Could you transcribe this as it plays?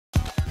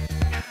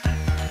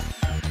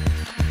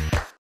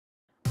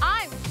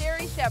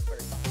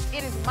Shepherd.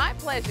 It is my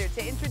pleasure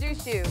to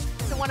introduce you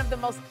to one of the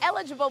most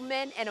eligible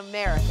men in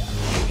America.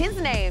 His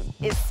name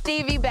is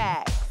Stevie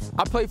Baggs.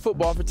 I played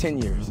football for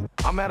 10 years.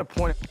 I'm at a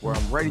point where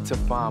I'm ready to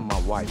find my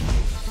wife.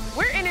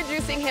 We're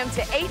introducing him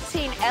to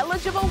 18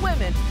 eligible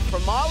women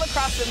from all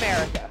across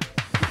America.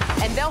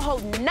 And they'll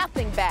hold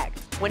nothing back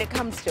when it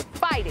comes to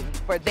fighting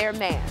for their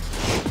man.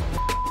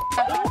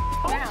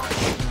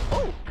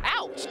 Ooh,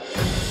 ouch.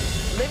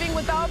 Living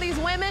with all these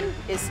women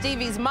is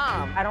Stevie's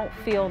mom. I don't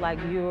feel like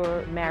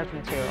you're marriage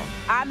material.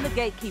 I'm the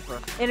gatekeeper.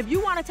 And if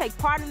you want to take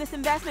part in this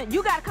investment,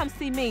 you got to come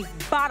see me,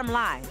 bottom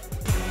line.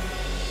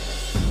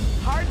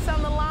 Hearts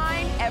on the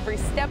line every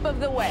step of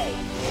the way.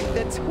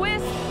 The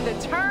twists,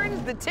 the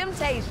turns, the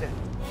temptations.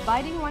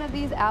 Biting one of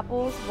these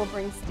apples will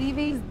bring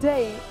Stevie's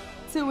date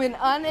to an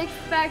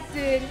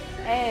unexpected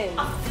end.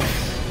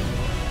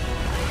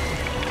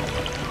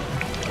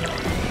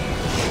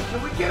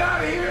 Can we get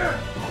out of here?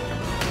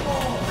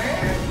 Oh,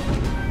 man.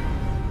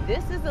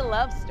 This is a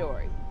love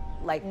story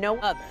like no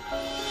other.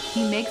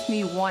 He makes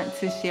me want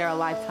to share a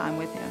lifetime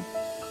with him.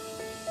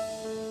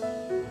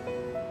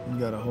 You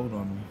got a hold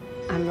on me.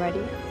 I'm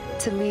ready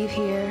to leave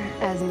here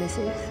as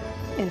Mrs.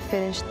 and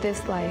finish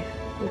this life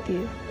with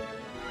you.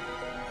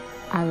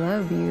 I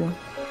love you.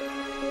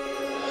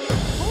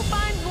 Who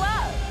finds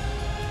love?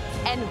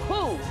 And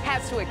who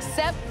has to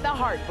accept the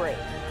heartbreak?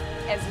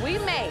 As we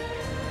make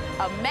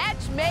a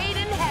match made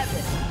in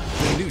heaven.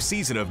 The new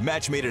season of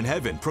Match Made in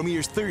Heaven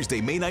premieres Thursday,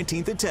 May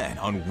 19th at 10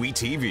 on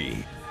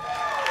WeTV.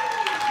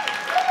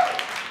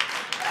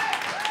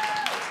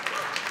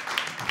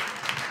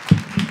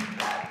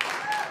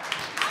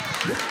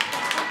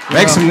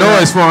 Make some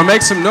noise for him.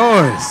 Make some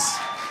noise.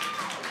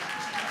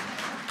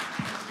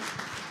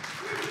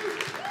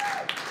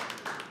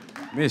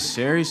 Miss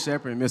Sherri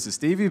Shepherd and Mr.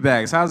 Stevie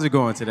Baggs, how's it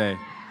going today?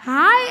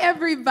 Hi,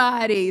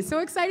 everybody. So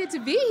excited to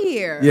be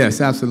here.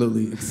 Yes,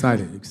 absolutely.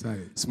 Excited,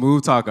 excited.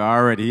 Smooth talker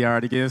already. He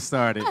already getting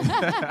started.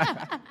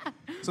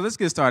 So let's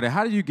get started.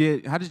 How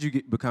did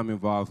you become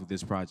involved with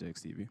this project,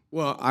 Stevie?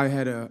 Well, I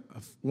had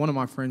one of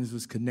my friends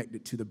was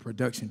connected to the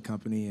production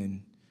company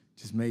and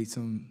just made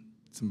some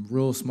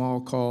real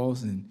small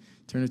calls and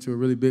turned it to a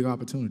really big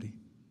opportunity.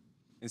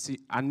 And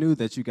see, I knew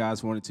that you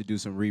guys wanted to do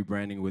some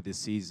rebranding with this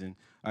season.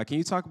 Can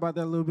you talk about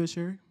that a little bit,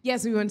 Sherri?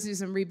 Yes, we wanted to do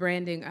some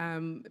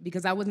rebranding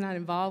because I was not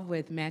involved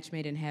with Match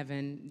Made in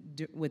Heaven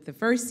with the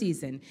first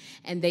season.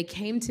 And they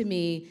came to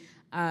me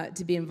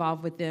to be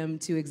involved with them,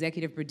 to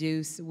executive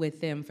produce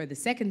with them for the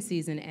second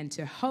season and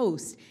to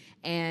host.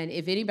 And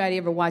if anybody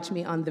ever watched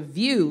me on The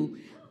View,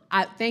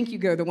 thank you,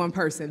 girl, the one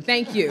person.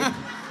 Thank you.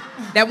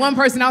 That one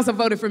person also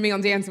voted for me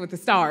on Dancing with the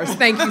Stars.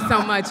 Thank you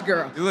so much,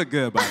 girl. You look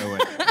good, by the way.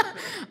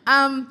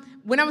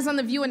 When I was on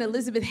The View and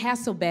Elizabeth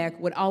Hasselbeck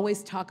would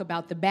always talk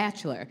about The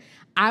Bachelor,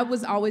 I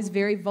was always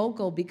very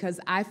vocal because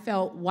I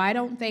felt, why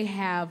don't they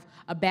have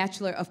a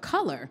Bachelor of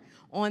color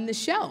on the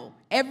show?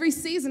 Every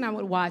season I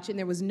would watch and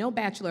there was no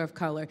Bachelor of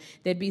color.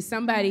 There'd be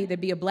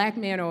a black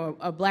man or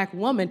a black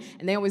woman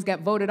and they always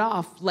got voted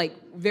off like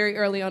very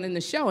early on in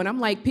the show. And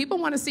I'm like, people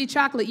want to see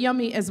Chocolate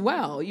Yummy as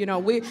well. You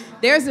know,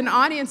 there's an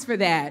audience for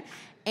that.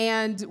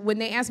 And when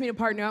they asked me to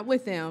partner up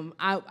with them,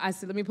 I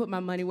said, let me put my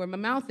money where my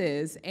mouth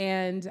is.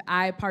 And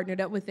I partnered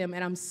up with them,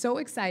 and I'm so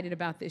excited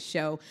about this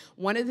show.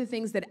 One of the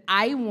things that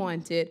I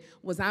wanted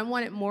was I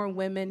wanted more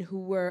women who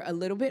were a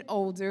little bit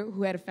older,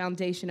 who had a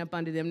foundation up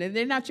under them.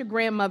 They're not your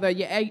grandmother,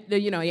 your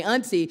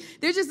auntie.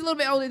 They're just a little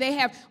bit older.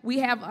 We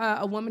have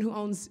a woman who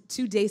owns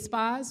 2 day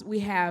spas. We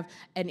have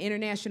an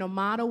international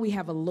model. We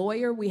have a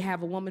lawyer. We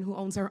have a woman who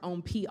owns her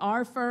own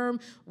PR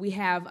firm. We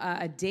have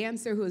a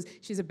dancer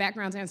she's a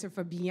background dancer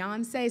for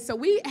Beyonce. So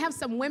we have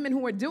some women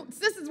who are doing,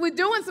 sisters, we're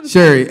doing some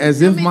Sherri,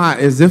 things.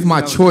 as if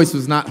my choice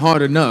was not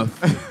hard enough.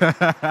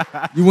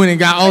 You went and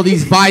got all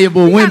these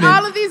viable women.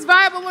 All of these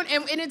viable women,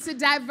 and it's a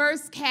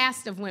diverse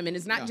cast of women.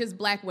 It's not just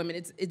black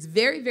women. It's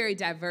very, very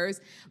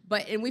diverse.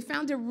 And we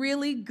found a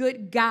really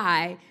good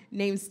guy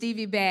named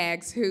Stevie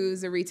Baggs,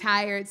 who's a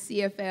retired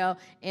CFL,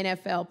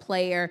 NFL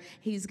player.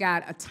 He's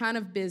got a ton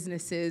of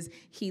businesses.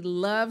 He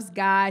loves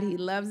God. He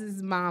loves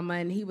his mama,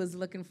 and he was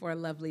looking for a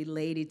lovely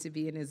lady to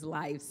be in his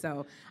life.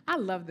 So I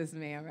love this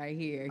man right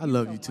here. I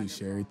love you too,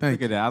 Sherri.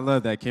 Thank you. Look at that. I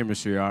love that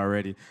chemistry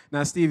already.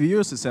 Now, Stevie,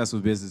 you're a successful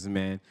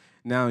businessman.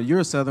 Now, you're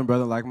a Southern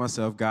brother like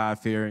myself,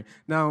 God-fearing.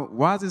 Now,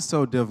 why is it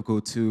so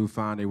difficult to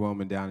find a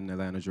woman down in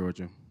Atlanta,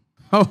 Georgia?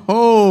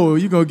 Oh,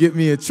 you're going to get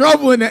me in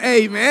trouble in the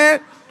A, man.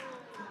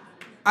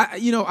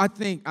 I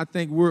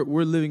think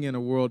we're living in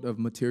a world of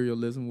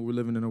materialism. We're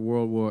living in a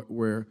world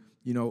where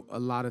a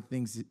lot of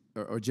things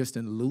are just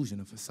an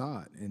illusion, a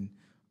facade. And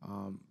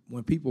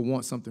when people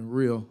want something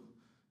real,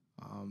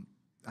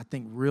 I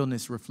think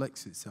realness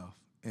reflects itself.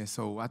 And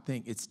so I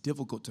think it's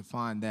difficult to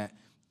find that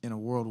in a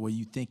world where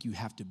you think you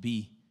have to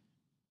be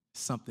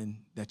something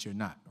that you're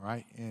not,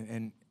 right?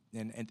 And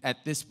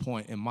at this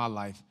point in my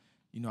life,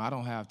 I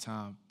don't have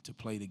time to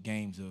play the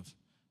games of,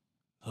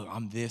 look,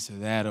 I'm this or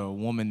that, or a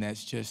woman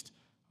that's just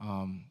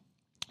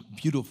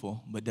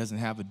beautiful but doesn't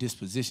have a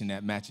disposition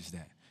that matches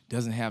that,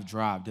 doesn't have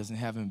drive, doesn't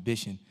have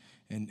ambition.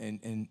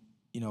 And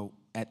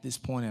at this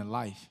point in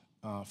life,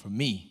 for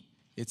me,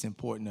 it's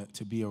important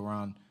to be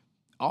around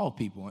all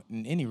people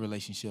in any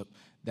relationship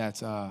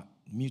that's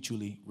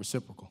mutually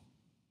reciprocal.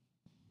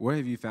 What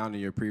have you found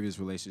in your previous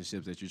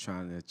relationships that you're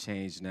trying to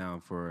change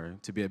now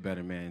to be a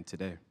better man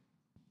today?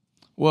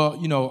 Well,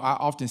 you know, I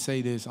often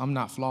say this, I'm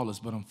not flawless,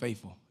 but I'm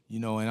faithful, you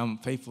know, and I'm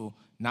faithful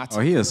not to.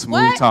 Oh, he a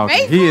smooth What? talker.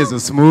 Faithful? He is a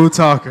smooth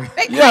talker.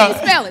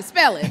 Yeah.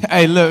 Spell it.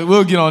 Hey, look,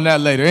 we'll get on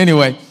that later.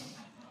 Anyway,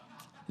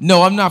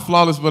 no, I'm not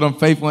flawless, but I'm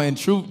faithful, and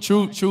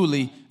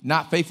truly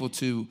not faithful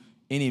to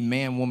any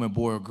man, woman,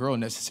 boy, or girl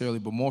necessarily,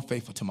 but more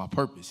faithful to my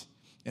purpose.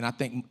 And I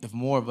think if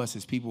more of us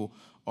as people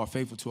are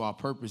faithful to our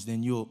purpose,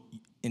 then you'll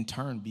in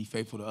turn be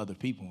faithful to other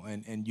people,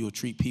 and you'll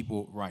treat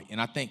people right.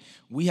 And I think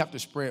we have to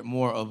spread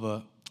more of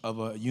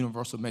a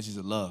universal message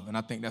of love, and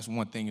I think that's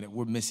one thing that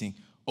we're missing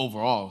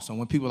overall. So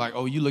when people are like,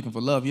 oh, you looking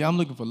for love? Yeah, I'm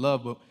looking for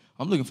love, but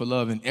I'm looking for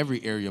love in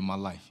every area of my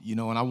life, you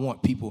know, and I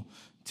want people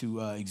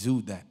to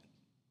exude that.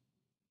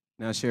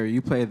 Now, Sherri,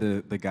 you play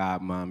the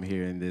godmom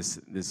here in this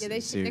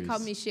series. They call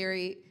me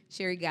Sherri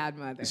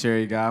Godmother.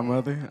 Sherri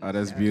Godmother? Oh,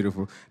 that's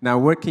beautiful. Now,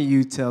 what can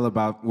you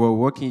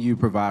what can you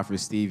provide for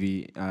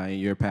Stevie in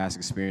your past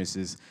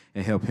experiences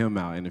and help him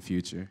out in the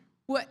future?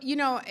 Well, you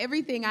know,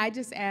 everything I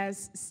just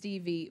asked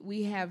Stevie,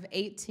 we have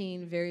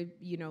 18 very,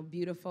 you know,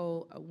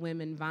 beautiful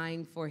women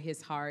vying for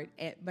his heart.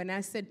 But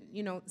I said,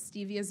 you know,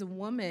 Stevie, as a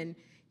woman,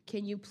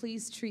 can you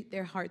please treat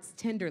their hearts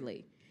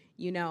tenderly?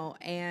 You know,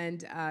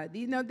 and,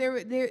 you know,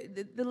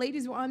 the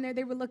ladies were on there,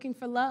 they were looking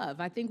for love.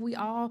 I think we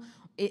all,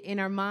 in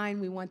our mind,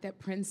 we want that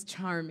Prince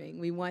Charming.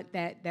 We want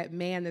that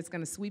man that's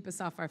going to sweep us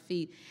off our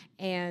feet.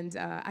 And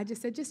I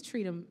just said, just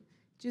treat them.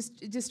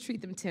 Just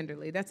treat them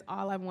tenderly. That's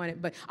all I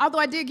wanted. But although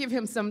I did give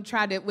him some,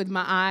 tried it with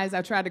my eyes.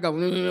 I tried to go,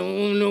 no.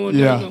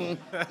 You know,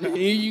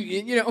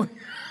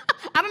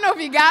 I don't know if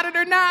he got it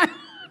or not.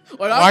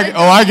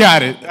 I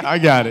got it. I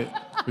got it,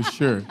 for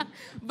sure.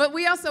 But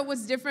we also,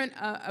 what's different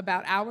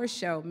about our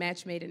show,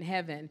 Match Made in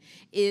Heaven,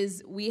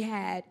 is we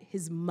had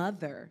his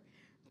mother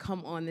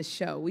come on the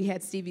show. We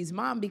had Stevie's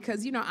mom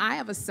because, you know, I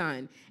have a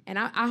son, and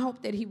I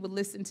hope that he would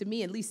listen to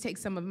me, at least take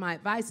some of my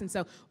advice. And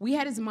so we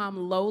had his mom,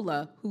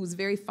 Lola, who's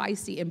very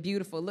feisty and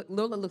beautiful.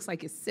 Lola looks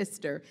like his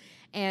sister.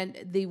 And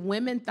the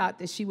women thought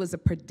that she was a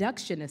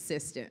production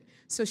assistant.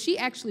 So she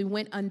actually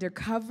went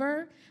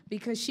undercover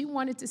because she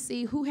wanted to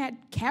see who had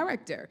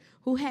character,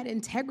 who had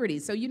integrity.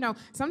 So, you know,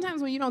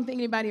 sometimes when you don't think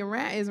anybody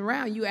is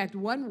around, you act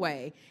one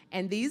way.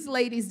 And these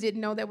ladies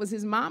didn't know that was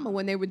his mama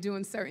when they were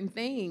doing certain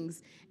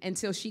things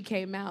until she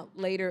came out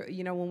later,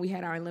 you know, when we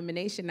had our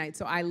elimination night.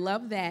 So I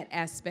love that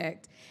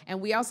aspect. And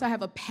we also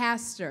have a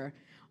pastor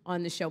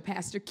on the show,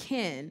 Pastor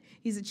Ken.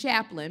 He's a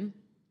chaplain.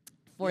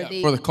 For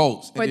the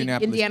Colts, for the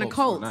Indiana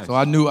Colts. Oh, nice. So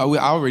I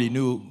already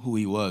knew who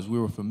he was. We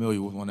were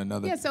familiar with one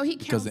another. Yeah, so he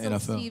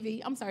counseled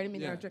Stevie. I'm sorry, I didn't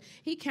mean to interrupt.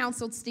 He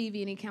counseled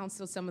Stevie and he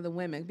counseled some of the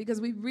women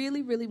because we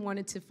really, really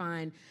wanted to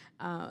find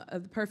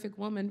the perfect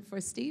woman for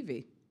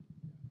Stevie.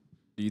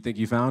 Do you think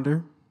you found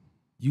her?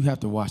 You have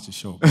to watch the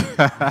show.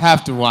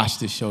 Have to watch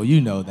the show.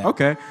 You know that.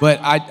 Okay. But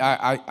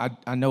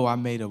I know I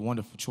made a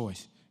wonderful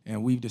choice,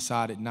 and we've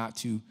decided not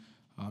to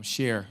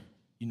share,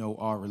 you know,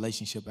 our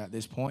relationship at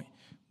this point.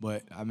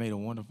 But I made a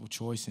wonderful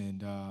choice,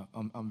 and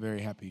I'm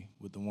very happy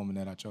with the woman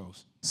that I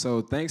chose.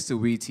 So thanks to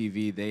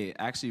WeTV, they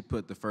actually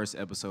put the first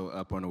episode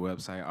up on the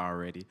website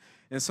already.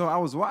 And so I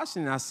was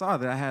watching, and I saw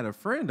that I had a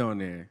friend on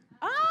there.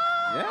 Oh!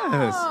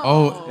 Yes.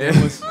 Oh, it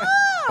was.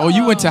 Oh,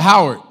 you went to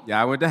Howard. Yeah,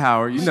 I went to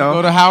Howard. You know.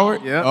 Go to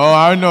Howard? Yeah. Oh,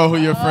 I know who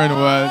your friend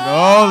was.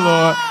 Oh,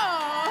 Lord.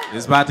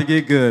 It's about to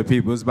get good,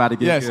 people. It's about to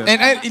get good.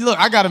 And look,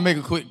 I got to make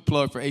a quick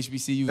plug for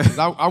HBCU because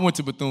I went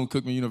to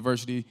Bethune-Cookman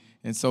University.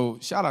 And so,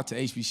 shout out to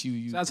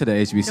HBCU. Shout out to the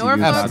HBCU.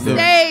 Norfolk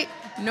State.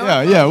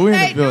 Yeah, we're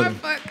in the building.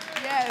 Norfolk,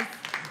 yes.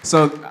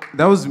 So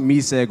that was me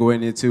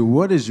segueing into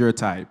what is your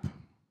type?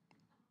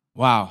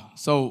 Wow.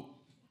 So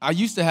I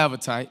used to have a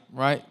type,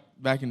 right?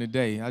 Back in the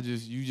day.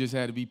 You just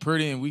had to be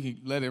pretty and we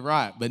could let it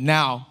ride. But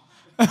now,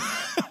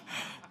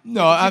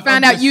 no. I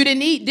found out you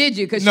didn't eat, did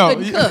you? Because you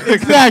couldn't cook.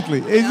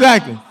 Exactly.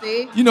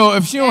 See? You know,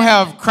 if she don't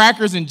have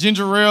crackers and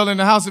ginger ale in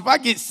the house, if I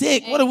get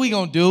sick, what are we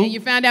going to do? And you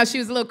found out she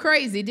was a little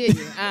crazy, did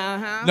you?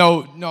 Uh-huh.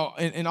 No.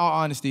 In all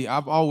honesty,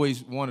 I've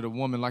always wanted a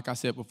woman, like I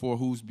said before,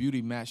 whose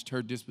beauty matched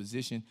her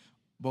disposition,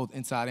 both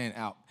inside and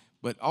out.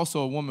 But also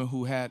a woman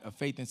who had a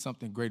faith in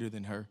something greater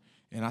than her.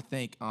 And I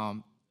think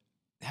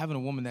having a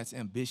woman that's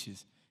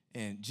ambitious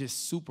and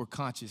just super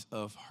conscious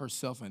of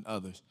herself and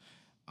others,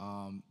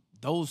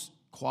 those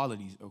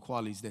qualities are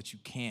qualities that you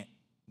can't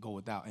go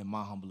without, in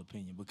my humble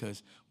opinion,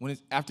 because when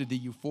it's after the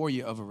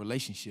euphoria of a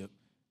relationship,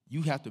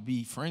 you have to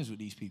be friends with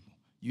these people.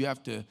 You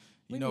have to,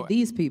 you know,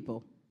 these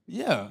people.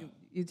 Yeah.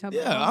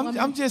 Yeah,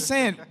 I'm just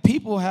saying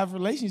people have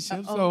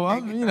relationships, so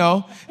I'm, you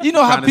know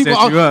how people.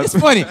 It's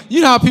funny,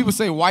 you know how people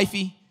say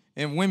wifey,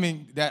 and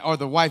women that are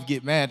the wife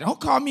get mad. Don't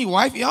call me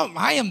wifey.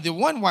 I am the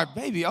one wife,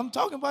 baby. I'm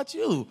talking about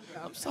you.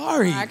 I'm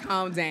sorry. I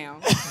calm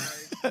down.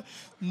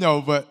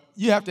 No, but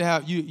you have to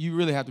have you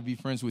really have to be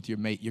friends with your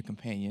mate, your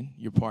companion,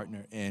 your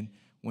partner, and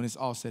when it's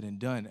all said and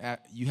done,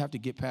 you have to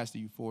get past the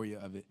euphoria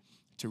of it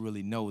to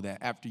really know that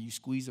after you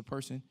squeeze a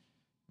person,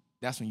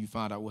 that's when you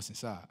find out what's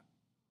inside.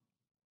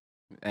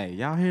 Hey,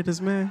 y'all hear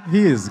this man?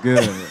 He is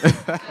good.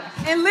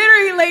 And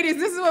literally, ladies,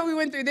 this is what we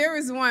went through. There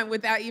was one,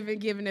 without even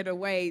giving it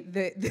away,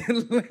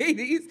 the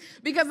ladies,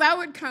 because I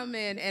would come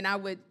in and I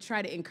would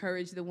try to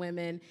encourage the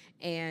women,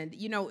 and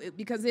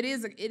because it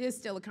is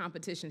still a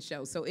competition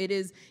show, so it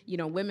is,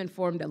 women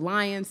formed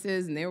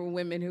alliances, and there were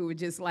women who were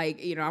just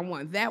like, I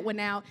want that one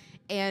out,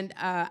 and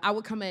I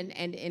would come in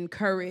and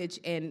encourage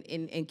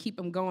and keep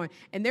them going.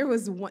 And there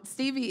was one,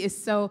 Stevie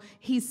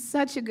he's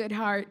such a good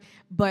heart,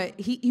 but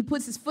he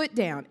puts his foot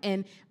down,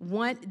 and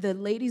the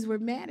ladies were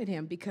mad at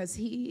him because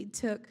he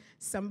took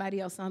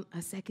somebody else on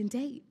a second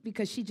date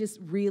because she just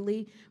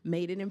really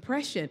made an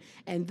impression.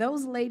 And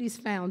those ladies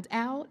found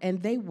out,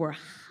 and they were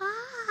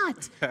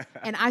hot.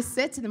 And I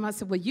said to them, I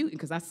said, well,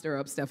 because I stir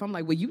up stuff, I'm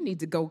like, well, you need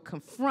to go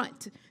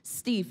confront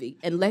Stevie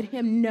and let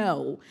him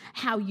know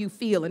how you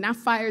feel. And I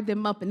fired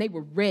them up, and they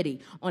were ready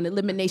on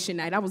elimination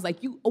night. I was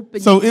like, you open.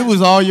 So it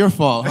was all your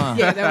fault, huh?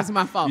 Yeah, that was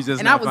my fault. You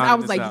And I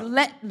was like,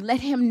 let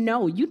him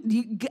know.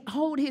 You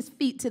hold his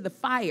feet to the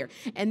fire.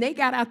 And they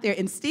got out there,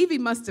 and Stevie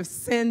must have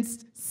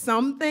sensed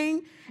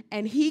something,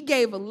 and he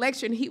gave a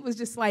lecture, and he was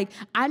just like,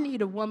 I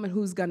need a woman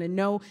who's gonna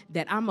know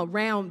that I'm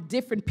around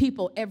different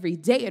people every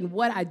day and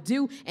what I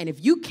do, and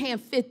if you can't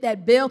fit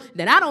that bill,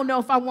 then I don't know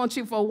if I want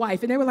you for a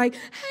wife. And they were like,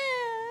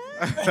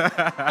 and I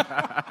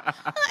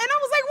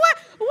was like,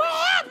 what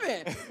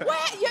happened?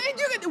 What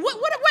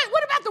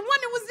about the one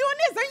that was doing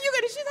this? Are you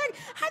gonna? She's like,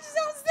 I just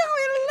don't still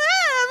in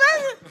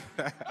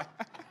love.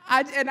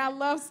 And I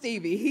love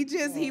Stevie.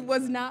 He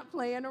was not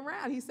playing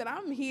around. He said,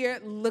 I'm here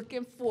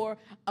looking for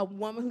a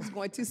woman who's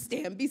going to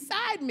stand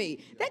beside me.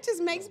 That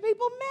just makes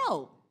people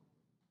melt.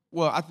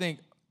 Well, I think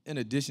in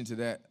addition to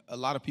that, a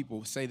lot of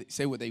people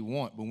say what they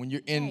want, but when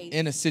you're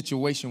in a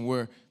situation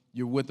where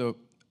you're with a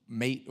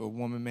mate or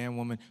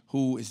woman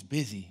who is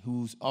busy,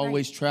 who's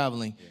always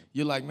traveling,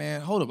 you're like,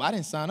 man, hold up, I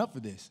didn't sign up for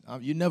this.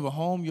 You're never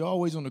home, you're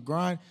always on the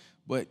grind,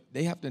 but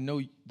they have to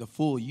know the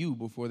full you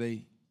before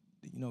they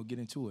get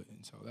into it.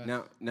 And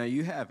so now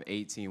you have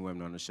 18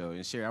 women on the show,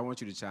 and Sherri, I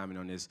want you to chime in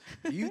on this.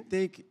 Do you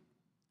think,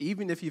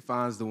 even if he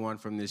finds the one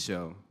from this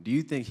show, do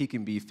you think he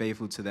can be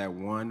faithful to that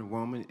one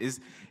woman?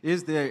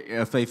 Is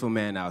there a faithful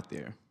man out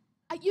there?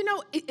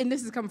 And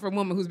this is coming from a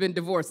woman who's been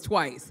divorced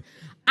twice.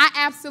 I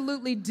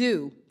absolutely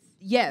do.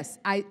 Yes,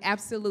 I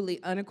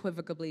absolutely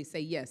unequivocally say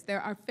yes. There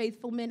are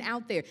faithful men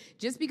out there.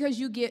 Just because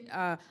you get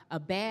a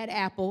bad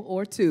apple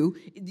or two,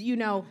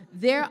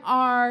 there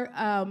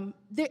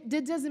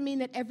that doesn't mean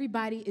that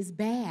everybody is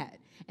bad.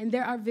 And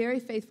there are very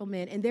faithful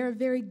men, and there are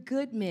very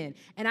good men.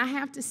 And I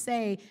have to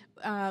say,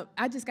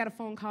 I just got a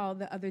phone call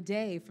the other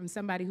day from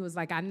somebody who was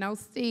like, I know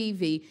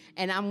Stevie,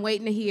 and I'm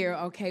waiting to hear,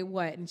 okay,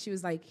 what? And she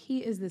was like, he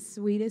is the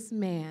sweetest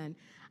man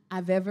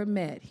I've ever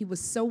met. He was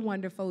so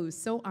wonderful. He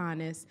was so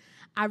honest.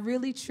 I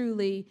really,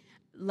 truly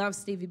love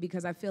Stevie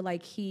because I feel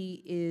like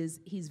he's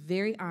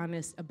very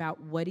honest about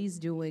what he's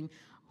doing,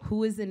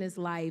 who is in his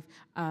life,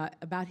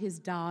 about his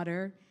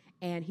daughter,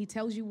 and he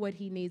tells you what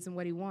he needs and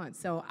what he wants.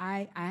 So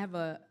I have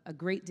a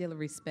great deal of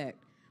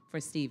respect for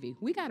Stevie.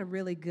 We got a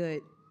really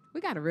good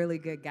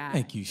guy.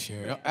 Thank you,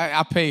 Sherri.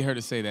 I paid her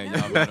to say that,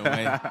 y'all, by the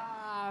way.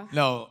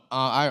 No,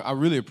 I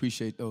really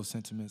appreciate those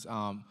sentiments.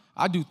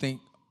 I do think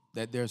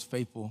that there's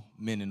faithful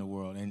men in the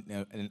world,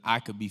 and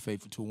I could be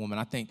faithful to a woman.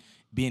 I think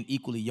being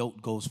equally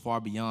yoked goes far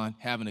beyond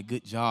having a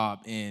good job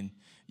and,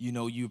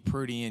 you're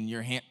pretty and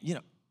your hand,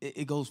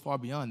 it goes far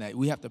beyond that.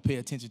 We have to pay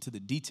attention to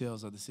the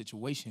details of the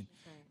situation.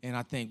 Right. And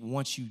I think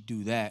once you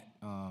do that,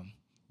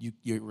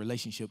 your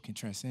relationship can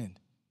transcend.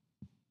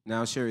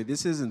 Now, Sherri,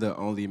 this isn't the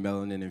only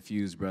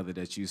melanin-infused brother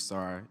that you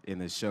star in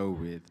the show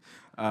with.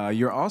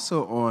 You're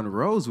also on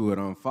Rosewood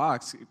on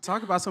Fox.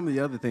 Talk about some of the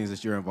other things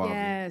that you're involved in.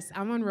 Yes,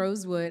 I'm on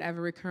Rosewood. I have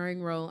a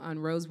recurring role on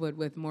Rosewood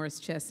with Morris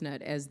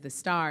Chestnut as the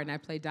star, and I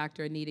play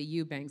Dr. Anita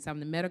Eubanks. I'm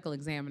the medical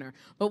examiner.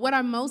 But what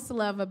I most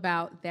love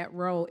about that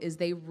role is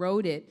they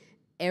wrote it.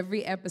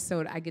 Every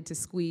episode, I get to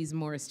squeeze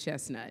Morris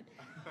Chestnut.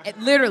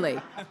 Literally,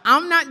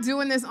 I'm not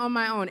doing this on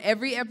my own.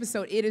 Every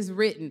episode, it is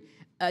written.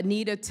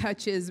 Anita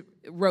touches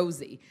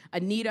Rosie.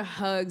 Anita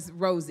hugs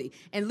Rosie.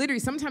 And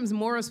literally, sometimes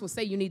Morris will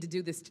say, you need to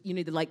do this. You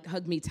need to,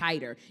 hug me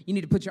tighter. You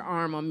need to put your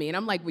arm on me. And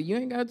I'm like, well, you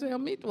ain't got to tell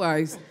me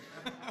twice.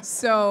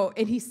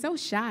 And he's so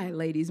shy,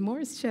 ladies.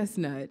 Morris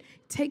Chestnut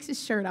takes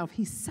his shirt off.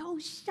 He's so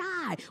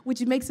shy,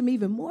 which makes him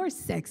even more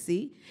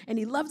sexy. And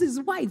he loves his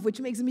wife, which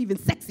makes him even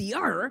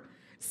sexier.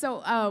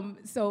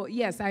 So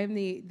yes, I am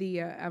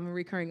I'm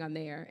recurring on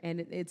there,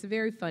 and it's a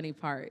very funny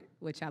part,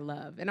 which I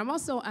love. And I'm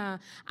also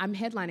I'm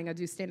headlining. I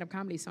do stand-up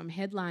comedy, so I'm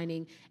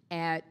headlining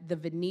at the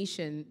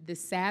Venetian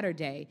this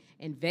Saturday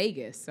in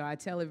Vegas. So I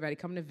tell everybody,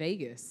 come to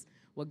Vegas.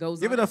 What goes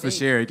on? Give it up for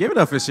Sherri. Give it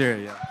up for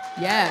Sherri. Yeah.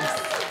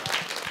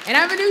 Yes. And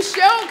I have a new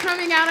show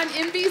coming out on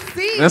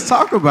NBC. Let's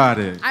talk about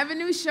it. I have a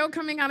new show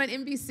coming out on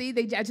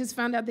NBC. I just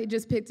found out they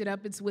just picked it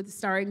up. It's with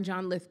starring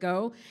John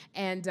Lithgow,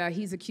 and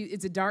he's accused.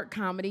 It's a dark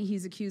comedy.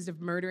 He's accused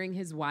of murdering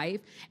his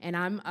wife, and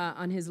I'm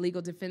on his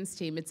legal defense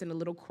team. It's in a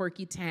little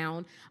quirky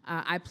town.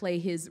 I play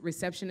his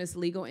receptionist,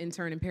 legal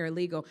intern, and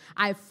paralegal.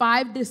 I have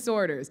 5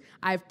 disorders.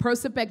 I have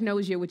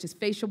prosopagnosia, which is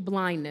facial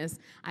blindness.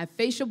 I have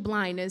facial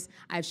blindness.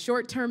 I have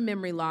short-term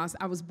memory loss.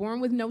 I was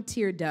born with no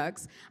tear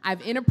ducts. I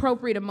have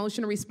inappropriate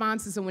emotional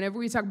responses. So whenever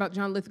we talk about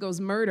John Lithgow's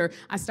murder,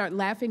 I start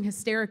laughing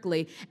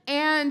hysterically.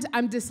 And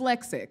I'm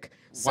dyslexic.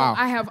 So wow.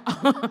 I have,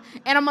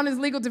 and I'm on his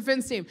legal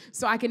defense team.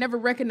 So I can never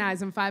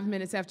recognize him 5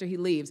 minutes after he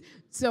leaves.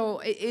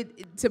 So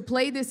to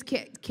play this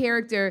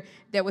character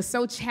that was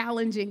so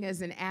challenging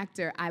as an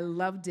actor, I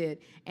loved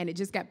it. And it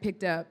just got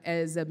picked up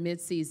as a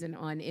mid-season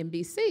on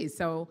NBC.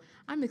 So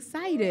I'm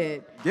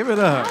excited. Give it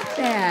up. About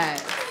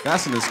that.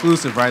 That's an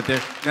exclusive right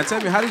there. Now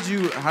tell me, how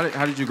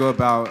did you go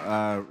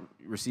about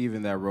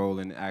receiving that role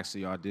and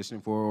actually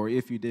auditioning for it, or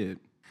if you did?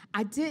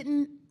 I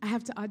didn't. I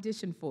have to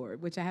audition for it,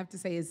 which I have to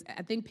say is,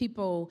 I think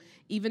people,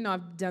 even though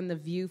I've done The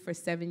View for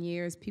 7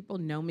 years, people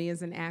know me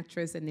as an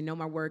actress and they know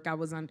my work. I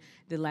was on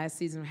the last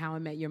season of How I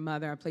Met Your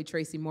Mother. I played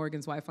Tracy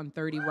Morgan's wife on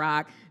 30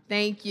 Rock.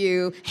 Thank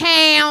you.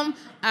 Ham.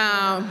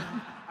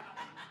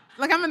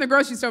 Like I'm in the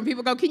grocery store and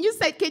people go, can you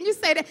say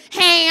that?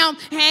 Ham,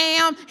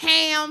 ham,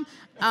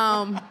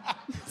 ham.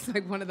 It's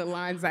like one of the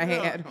lines I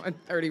had on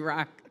 30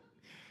 Rock.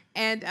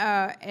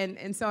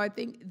 And so I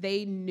think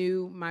they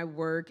knew my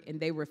work and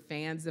they were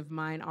fans of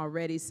mine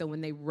already. So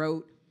when they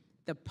wrote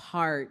the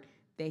part,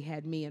 they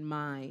had me in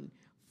mind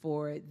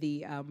for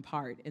the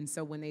part. And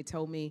so when they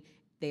told me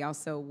they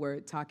also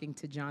were talking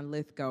to John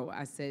Lithgow,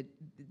 I said,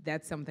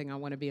 that's something I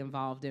want to be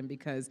involved in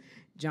because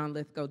John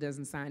Lithgow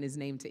doesn't sign his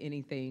name to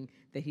anything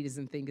that he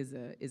doesn't think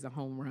is a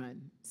home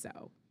run.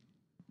 So.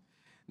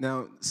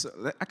 Now,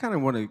 so I kind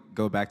of want to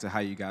go back to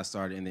how you got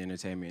started in the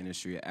entertainment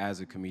industry as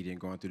a comedian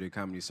going through the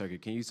comedy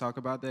circuit. Can you talk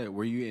about that?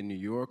 Were you in New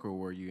York or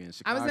were you in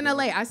Chicago? I was in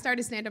LA. I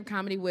started stand-up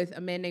comedy with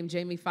a man named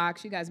Jamie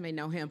Foxx. You guys may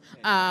know him.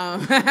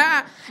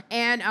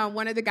 And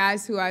one of the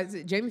guys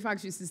Jamie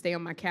Foxx used to stay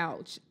on my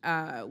couch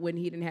when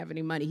he didn't have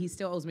any money. He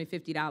still owes me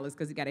 $50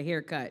 because he got a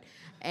haircut.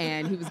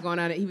 And he was going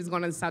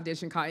on this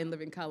audition called In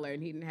Living Color,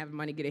 and he didn't have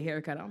money to get a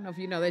haircut. I don't know if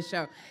you know that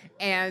show.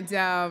 And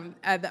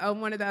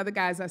one of the other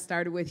guys I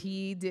started with,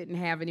 he didn't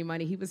have any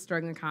money. He was a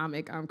struggling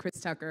comic. Chris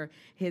Tucker.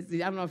 I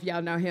don't know if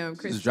y'all know him.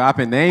 Chris. Just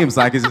dropping names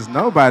like it's just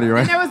nobody,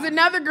 right? And there was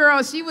another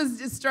girl. She was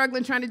just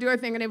struggling, trying to do her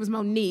thing. Her name was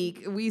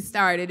Monique. We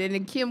started, and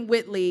then Kim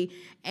Whitley,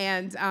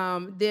 and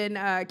then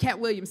Cat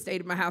Williams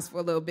stayed at my house for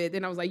a little bit.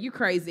 Then I was like, "You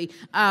crazy."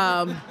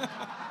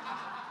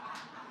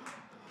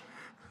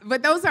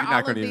 But those are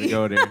all of the.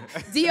 Go there.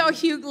 D.L.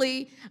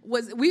 Hughley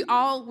we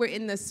all were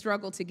in the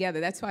struggle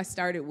together. That's who I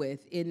started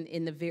with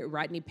in the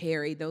Rodney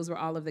Perry. Those were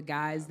all of the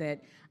guys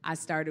that I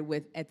started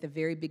with at the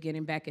very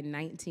beginning back in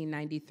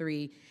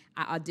 1993.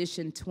 I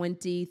auditioned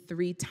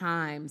 23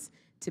 times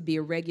to be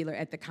a regular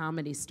at the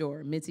Comedy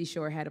Store. Mitzi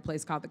Shore had a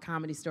place called the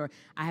Comedy Store.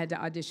 I had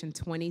to audition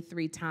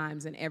 23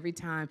 times, and every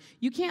time,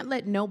 you can't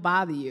let no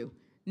bother you.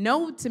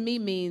 No to me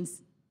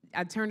means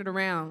I turn it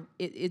around,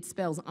 it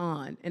spells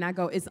on. And I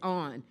go, it's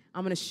on.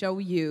 I'm gonna show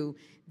you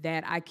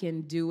that I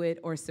can do it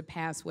or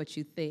surpass what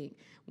you think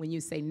when you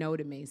say no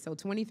to me. So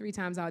 23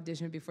 times I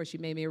auditioned before she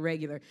made me a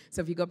regular.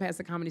 So if you go past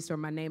the Comedy Store,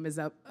 my name is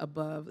up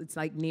above. It's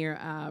like near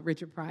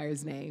Richard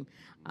Pryor's name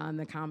on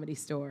the Comedy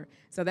Store.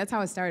 So that's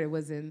how it started,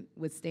 was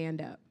with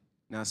stand-up.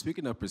 Now,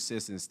 speaking of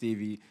persistence,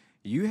 Stevie,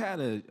 you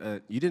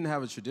didn't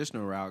have a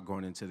traditional route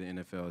going into the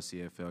NFL or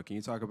CFL. Can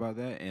you talk about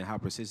that and how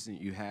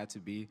persistent you had to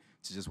be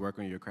to just work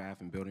on your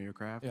craft and building your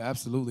craft? Yeah,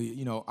 absolutely.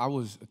 You know, I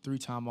was a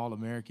 3-time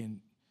All-American,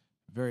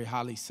 very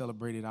highly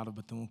celebrated out of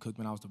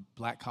Bethune-Cookman. I was the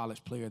Black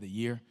College Player of the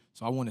Year.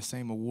 So I won the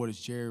same award as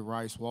Jerry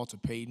Rice, Walter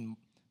Payton,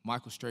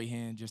 Michael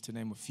Strahan, just to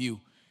name a few.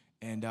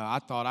 And I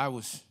thought I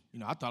was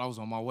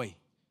on my way.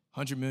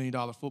 $100 million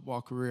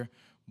football career.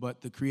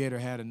 But the Creator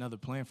had another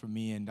plan for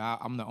me, and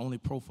I'm the only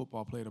pro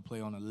football player to play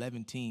on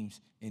 11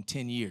 teams in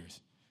 10 years.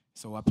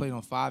 So I played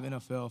on 5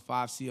 NFL,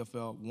 5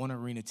 CFL, 1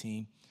 arena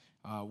team,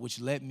 which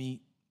led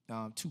me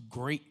to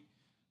great,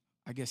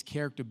 I guess,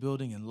 character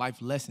building and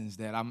life lessons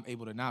that I'm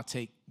able to now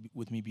take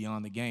with me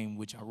beyond the game,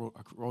 which I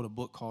wrote a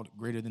book called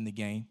Greater Than the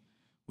Game,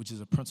 which is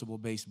a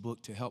principle-based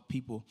book to help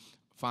people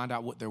find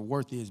out what their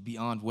worth is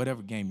beyond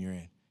whatever game you're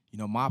in. You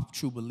know, my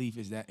true belief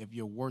is that if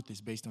your worth is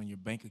based on your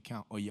bank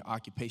account or your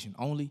occupation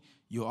only,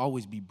 you'll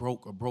always be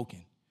broke or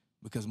broken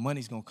because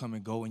money's going to come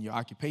and go and your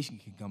occupation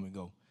can come and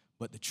go.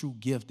 But the true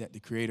gift that the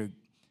Creator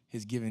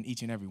has given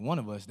each and every one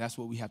of us, that's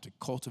what we have to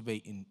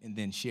cultivate and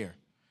then share.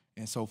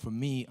 And so for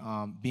me,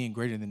 being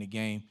greater than the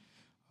game,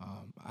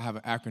 I have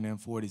an acronym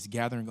for it. It's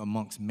gathering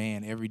amongst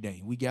man every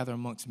day. We gather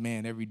amongst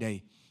man every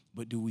day,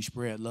 but do we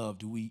spread love?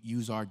 Do we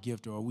use our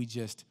gift, or are we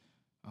just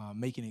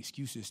making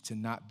excuses to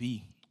not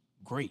be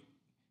great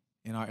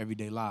in our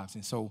everyday lives?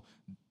 And so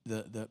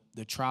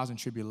the trials and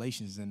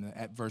tribulations and the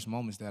adverse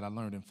moments that I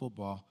learned in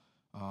football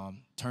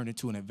turned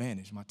into an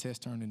advantage. My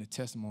test turned into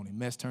testimony.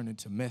 Mess turned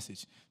into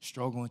message.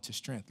 Struggle into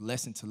strength.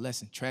 Lesson to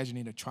lesson. Tragedy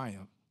into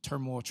triumph.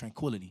 Turmoil,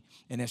 tranquility.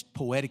 And as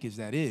poetic as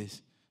that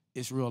is,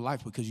 it's real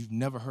life because you've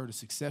never heard a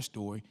success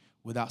story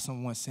without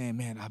someone saying,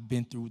 man, I've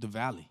been through the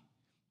valley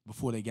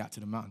before they got to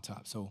the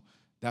mountaintop. So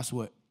that's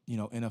what,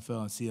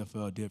 NFL and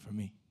CFL did for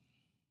me.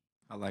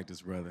 I like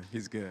this brother.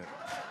 He's good.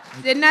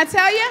 Didn't I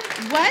tell you?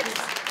 What?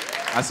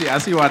 I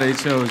see why they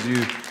chose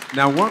you.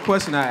 Now, one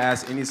question I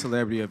ask any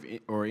celebrity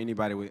or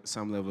anybody with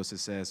some level of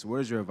success,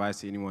 what is your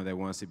advice to anyone that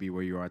wants to be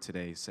where you are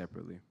today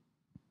separately?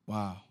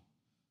 Wow.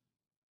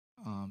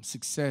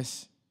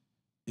 Success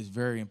is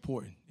very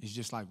important. It's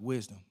just like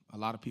wisdom. A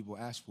lot of people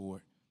ask for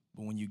it,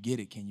 but when you get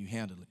it, can you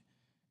handle it?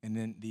 And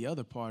then the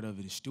other part of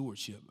it is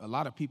stewardship. A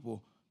lot of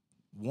people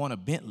want a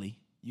Bentley.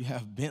 You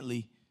have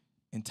Bentley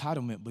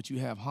entitlement, but you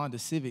have Honda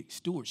Civic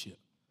stewardship.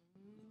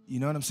 You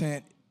know what I'm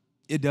saying?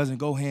 It doesn't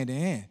go hand in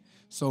hand.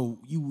 So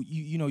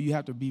you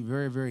have to be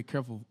very, very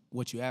careful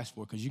what you ask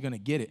for because you're going to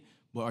get it,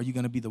 but are you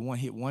going to be the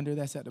one-hit wonder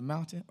that's at the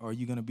mountain, or are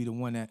you going to be the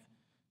one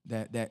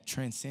that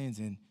transcends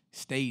and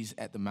stays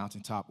at the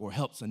mountaintop or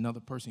helps another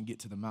person get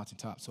to the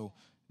mountaintop? So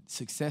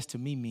success to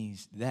me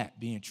means that,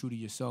 being true to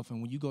yourself.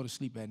 And when you go to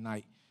sleep at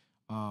night,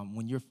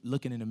 when you're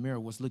looking in the mirror,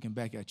 what's looking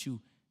back at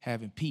you,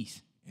 having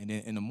peace. And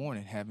then in the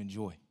morning, having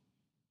joy.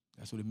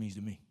 That's what it means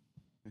to me.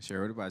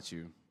 Sherri, what about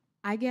you?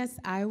 I guess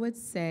I would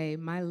say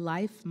my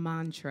life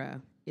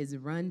mantra is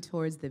run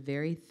towards the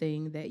very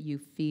thing that you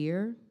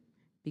fear,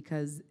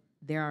 because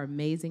there are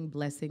amazing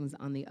blessings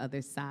on the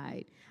other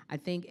side. I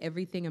think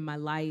everything in my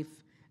life,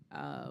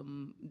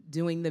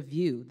 doing The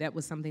View, that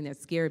was something that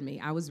scared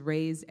me. I was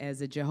raised as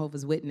a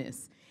Jehovah's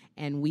Witness,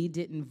 and we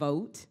didn't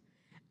vote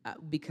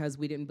because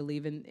we didn't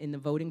believe in the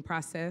voting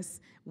process.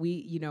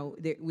 We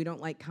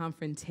don't like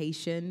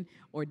confrontation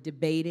or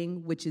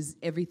debating, which is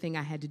everything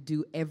I had to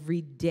do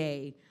every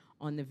day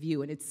on The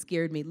View, and it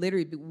scared me.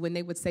 Literally, when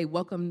they would say,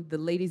 welcome the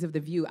ladies of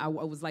The View, I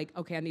was like,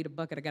 okay, I need a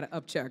bucket, I got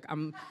to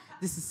upchuck.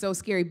 This is so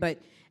scary, but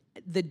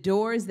the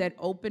doors that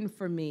opened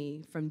for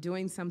me from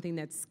doing something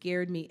that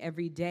scared me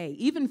every day,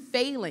 even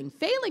failing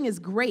is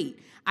great.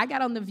 I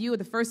got on The View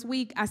the first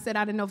week, I said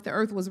I didn't know if the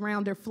earth was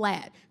round or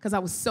flat because I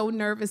was so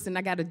nervous, and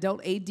I got adult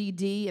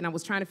ADD, and I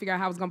was trying to figure out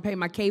how I was going to pay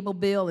my cable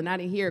bill, and I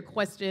didn't hear a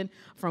question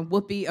from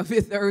Whoopi of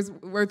if the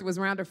earth was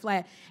round or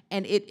flat.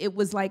 And it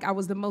was like I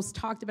was the most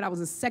talked about. I was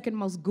the second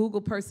most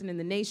Googled person in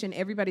the nation.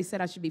 Everybody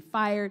said I should be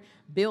fired.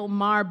 Bill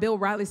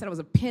Riley said I was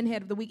a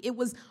pinhead of the week. It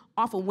was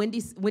awful.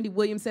 Wendy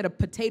Williams said a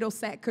potato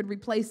sack could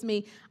replace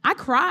me. I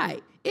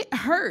cried. It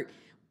hurt.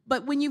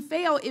 But when you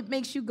fail, it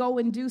makes you go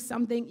and do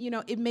something.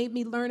 It made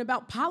me learn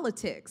about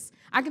politics.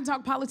 I can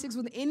talk politics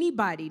with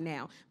anybody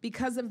now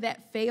because of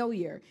that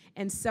failure.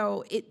 And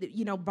so,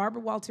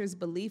 Barbara Walters'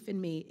 belief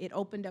in me, it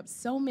opened up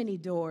so many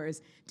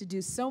doors to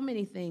do so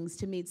many things,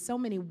 to meet so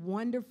many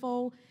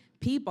wonderful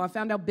people. I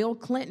found out Bill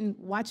Clinton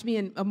watched me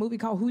in a movie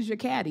called Who's Your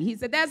Caddy? He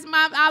said,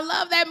 I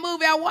love that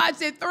movie. I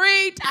watched it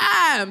 3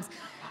 times.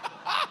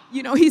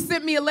 He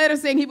sent me a letter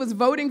saying he was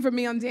voting for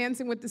me on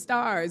Dancing with the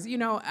Stars.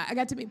 I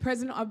got to meet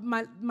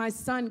my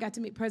son got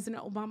to meet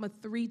President Obama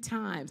 3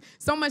 times.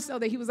 So much so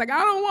that he was like, I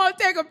don't want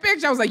to take a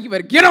picture. I was like, you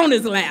better get on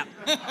his lap.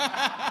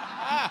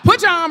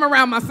 Put your arm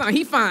around my son.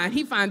 He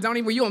fine. Don't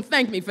even, you don't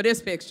thank me for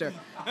this picture.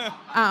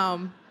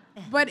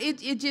 But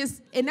it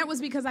just, and that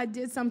was because I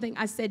did something,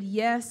 I said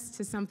yes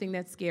to something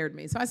that scared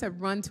me. So I said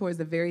run towards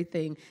the very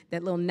thing,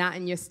 that little knot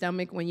in your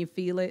stomach when you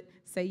feel it,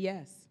 say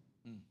yes.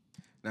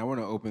 Now I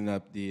want to open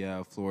up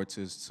the floor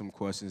to some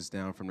questions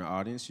down from the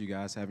audience. You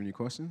guys have any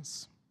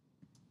questions?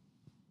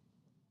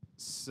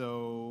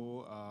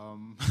 So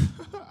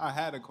I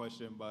had a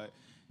question, but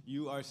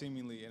you are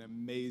seemingly an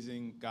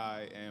amazing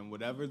guy, and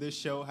whatever this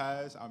show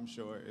has, I'm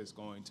sure it's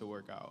going to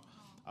work out.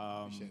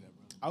 Appreciate that, bro.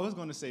 I was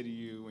going to say to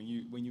you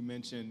when you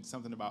mentioned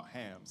something about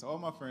ham. So all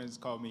my friends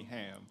call me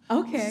Ham.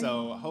 Okay.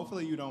 So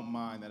hopefully you don't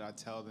mind that I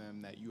tell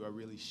them that you are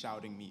really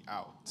shouting me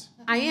out.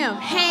 I am.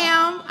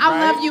 Ham.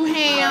 I love you,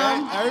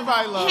 Ham. Right?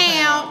 Everybody loves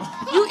Ham.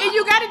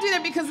 You got to do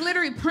that because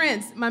literally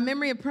Prince, my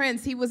memory of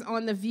Prince, he was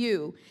on The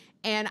View.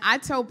 And I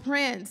told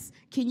Prince,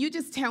 can you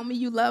just tell me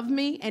you love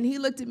me? And he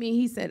looked at me and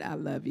he said, I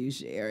love you,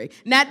 Sherri.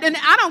 Now,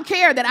 I don't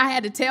care that I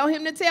had to tell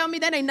him to tell me.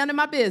 That ain't none of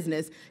my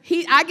business.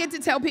 I get to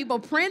tell people,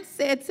 Prince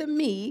said to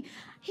me,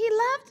 he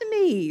loved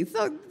me.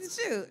 So,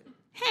 shoot,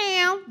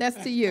 Ham,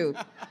 that's to you.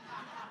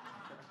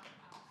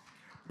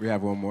 We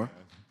have one more.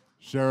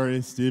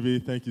 Sherri, Stevie,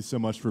 thank you so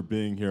much for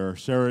being here.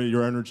 Sherri,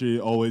 your energy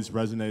always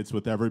resonates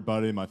with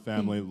everybody. My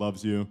family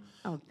loves you.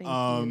 Oh, thank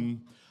you.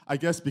 I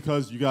guess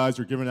because you guys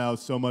are giving out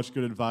so much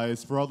good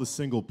advice, for all the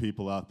single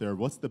people out there,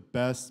 what's the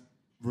best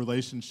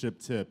relationship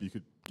tip you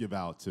could give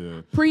out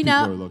to people who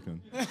are looking?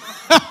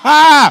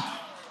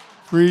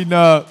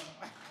 Prenup.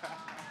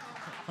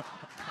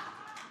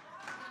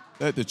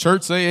 Let the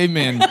church say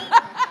amen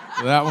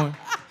to that one.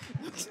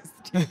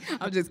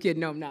 I'm just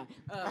kidding. No, I'm not.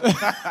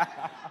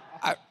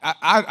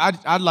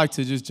 I'd like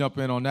to just jump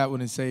in on that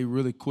one and say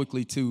really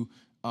quickly, too,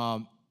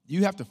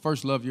 you have to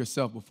first love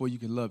yourself before you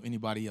can love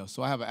anybody else.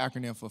 So I have an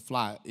acronym for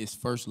FLY. It's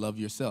first love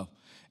yourself.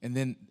 And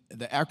then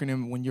the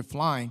acronym, when you're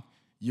flying,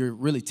 you're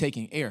really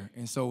taking air.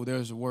 And so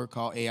there's a word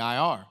called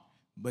AIR.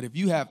 But if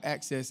you have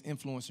access,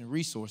 influence, and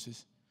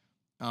resources,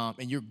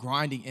 and you're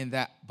grinding in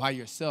that by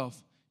yourself,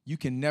 you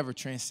can never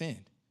transcend.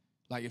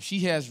 Like if she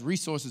has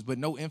resources but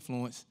no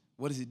influence,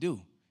 what does it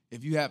do?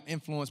 If you have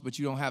influence but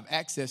you don't have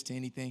access to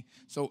anything,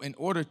 so in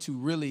order to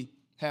really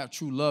have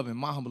true love, in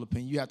my humble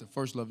opinion, you have to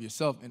first love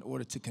yourself in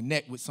order to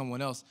connect with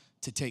someone else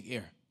to take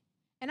air.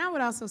 And I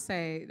would also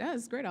say,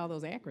 that's great, all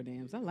those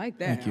acronyms. I like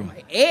that. Thank you.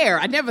 Like, air,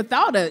 I never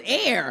thought of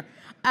air.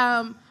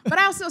 But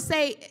I also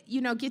say,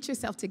 get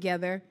yourself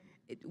together.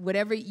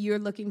 Whatever you're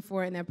looking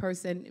for in that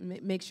person,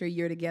 make sure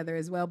you're together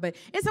as well. But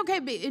it's okay.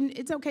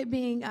 It's okay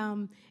being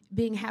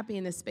happy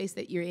in the space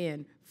that you're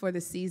in for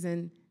the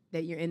season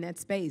that you're in that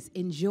space.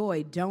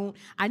 Enjoy.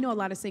 I know a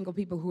lot of single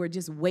people who are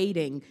just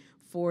waiting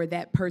for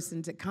that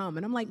person to come,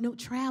 and I'm like, no,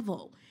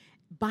 travel.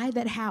 Buy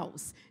that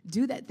house.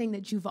 Do that thing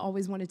that you've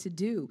always wanted to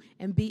do,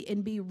 and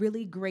be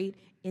really great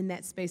in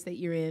that space that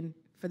you're in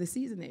for the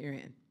season that you're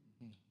in.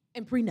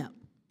 And prenup.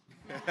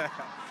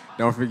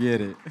 Don't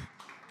forget it.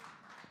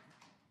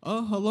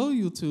 Hello,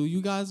 you two.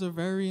 You guys are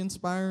very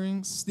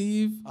inspiring.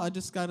 Steve, I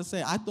just got to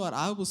say, I thought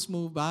I was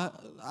smooth, but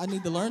I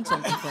need to learn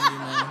something from you,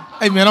 man.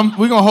 Hey, man,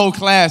 we're going to hold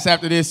class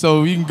after this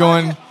so you can go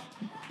in.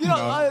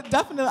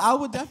 Definitely, I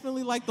would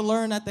definitely like to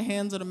learn at the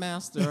hands of the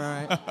master,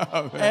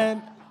 all right?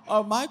 And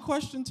my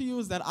question to you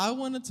is that I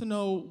wanted to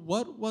know,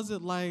 what was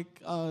it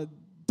like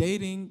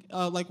dating?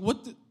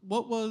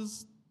 What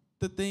was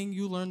the thing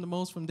you learned the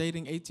most from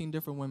dating 18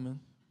 different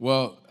women?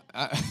 Well,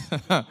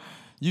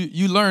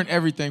 you learn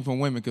everything from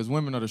women because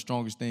women are the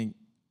strongest thing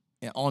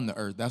on the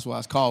earth. That's why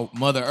it's called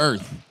Mother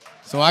Earth.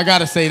 So I got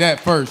to say that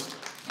first.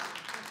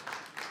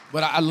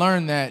 But I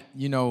learned that,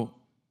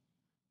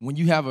 when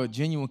you have a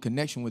genuine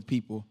connection with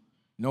people,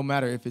 no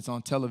matter if it's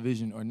on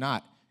television or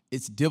not,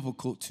 it's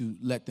difficult to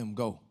let them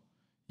go,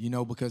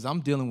 because I'm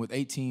dealing with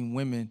 18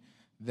 women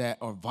that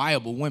are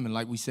viable women,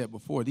 like we said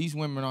before. These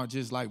women aren't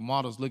just like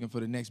models looking for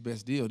the next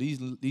best deal.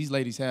 These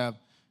ladies have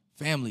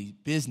family,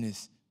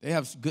 business. They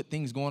have good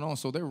things going on,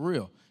 so they're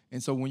real.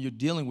 And so when you're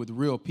dealing with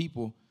real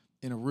people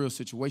in a real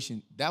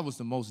situation, that was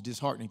the most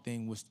disheartening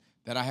thing, was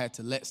that I had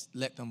to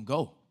let them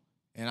go.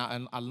 And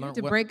I learned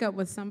to break up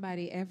with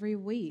somebody every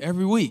week.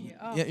 Every week,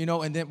 yeah,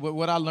 and then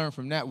what I learned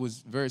from that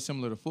was very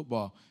similar to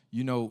football.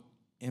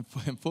 In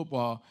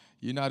football,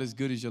 you're not as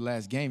good as your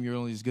last game. You're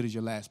only as good as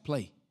your last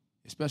play,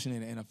 especially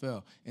in the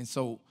NFL. And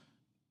so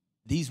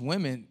these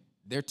women,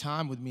 their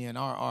time with me and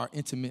our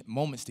intimate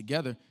moments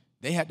together,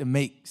 they had to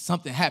make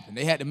something happen.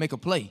 They had to make a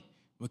play,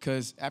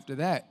 because after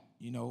that,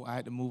 I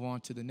had to move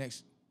on to the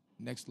next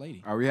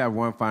lady. All right, we have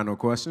one final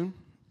question.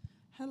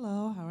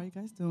 Hello, how are you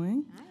guys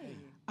doing? Hi.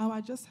 I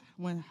just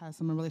want to have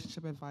some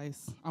relationship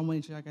advice I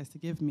wanted you guys to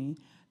give me.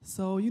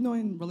 So,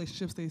 in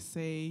relationships they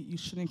say you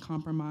shouldn't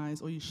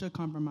compromise or you should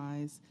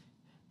compromise.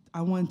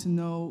 I wanted to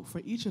know, for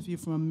each of you,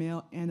 from a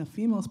male and a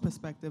female's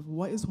perspective,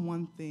 what is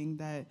one thing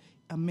that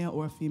a male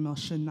or a female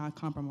should not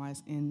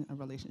compromise in a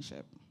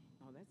relationship?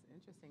 Oh, that's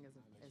interesting as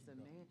a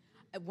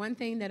man. One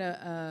thing that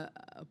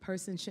a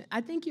person should,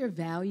 I think your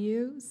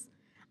values,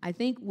 I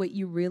think what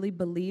you really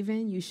believe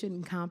in, you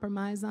shouldn't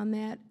compromise on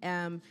that,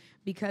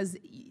 because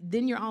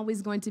then you're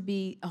always going to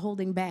be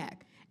holding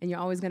back and you're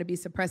always going to be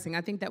suppressing.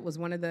 I think that was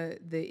one of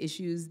the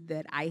issues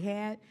that I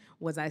had,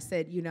 was I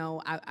said,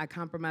 I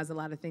compromised a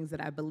lot of things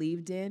that I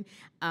believed in.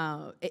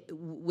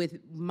 With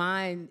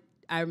mine,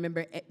 I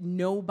remember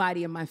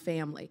nobody in my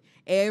family,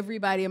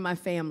 everybody in my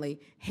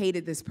family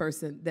hated this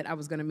person that I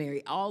was going to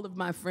marry. All of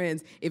my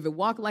friends, if it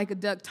walked like a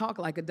duck, talk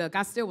like a duck,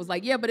 I still was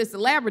like, yeah, but it's a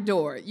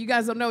Labrador. You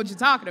guys don't know what you're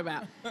talking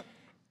about.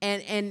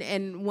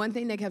 And one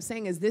thing they kept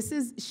saying is, this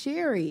is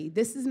Sherri.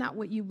 This is not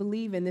what you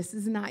believe in. This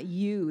is not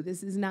you.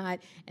 This is not.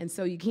 And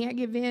so you can't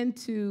give in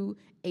to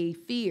a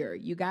fear.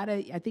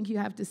 I think you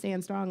have to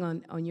stand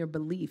strong on your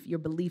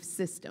belief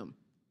system.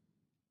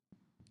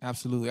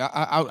 Absolutely.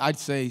 I'd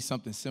say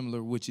something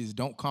similar, which is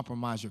don't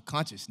compromise your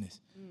consciousness.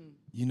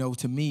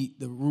 To me,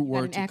 the root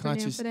word to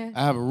consciousness,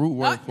 I have a root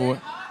word for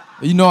it.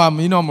 I'm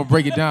gonna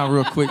break it down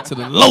real quick to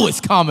the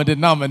lowest common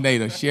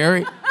denominator,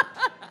 Sherri.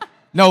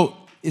 No,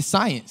 it's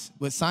science,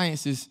 but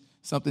science is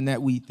something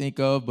that we think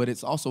of, but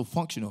it's also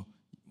functional.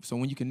 So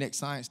when you connect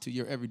science to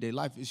your everyday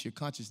life, it's your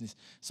consciousness.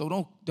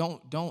 So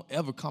don't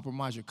ever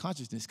compromise your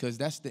consciousness, because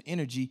that's the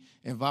energy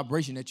and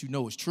vibration that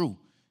is true.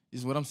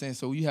 Is what I'm saying.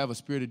 So you have a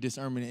spirit of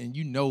discernment, and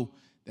you know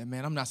that,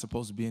 man, I'm not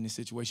supposed to be in this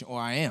situation, or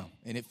I am,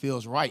 and it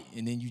feels right,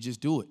 and then you just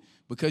do it.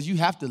 Because you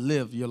have to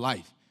live your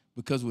life,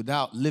 because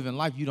without living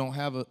life, you don't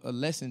have a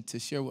lesson to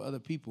share with other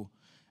people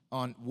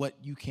on what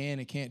you can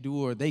and can't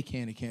do, or they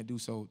can and can't do.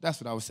 So that's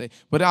what I would say.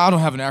 But I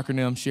don't have an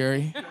acronym,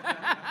 Sherri,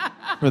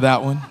 for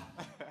that one.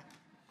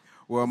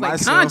 Well,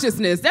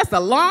 consciousness, that's a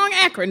long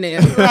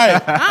acronym.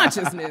 Right.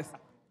 Consciousness.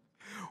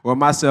 Well,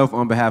 myself,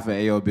 on behalf of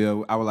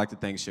AOB, I would like to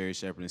thank Sherri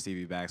Shepherd and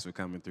Stevie Bax for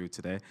coming through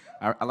today.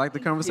 I like the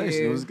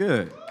conversation. It was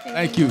good.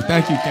 Thank you,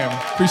 Cameron.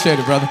 Appreciate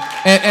it, brother.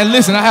 And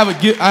listen, I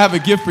have a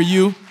gift for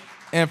you.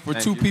 and for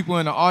two people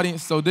in the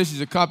audience. So this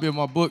is a copy of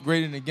my book,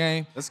 Great in the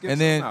Game. Let's get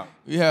and then out.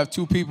 we have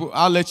two people.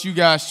 I'll let you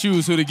guys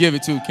choose who to give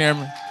it to,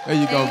 Cameron. There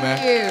you go, man.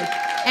 Thank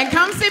you. And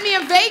come see me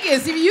in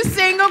Vegas. If you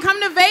single,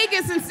 come to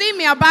Vegas and see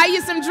me. I'll buy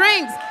you some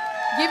drinks.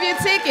 Give you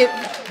a ticket.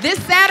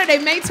 This Saturday,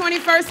 May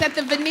 21st at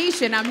the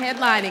Venetian, I'm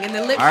headlining in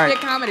the Lipstick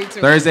Comedy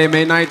Tour. Thursday,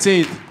 May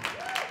 19th.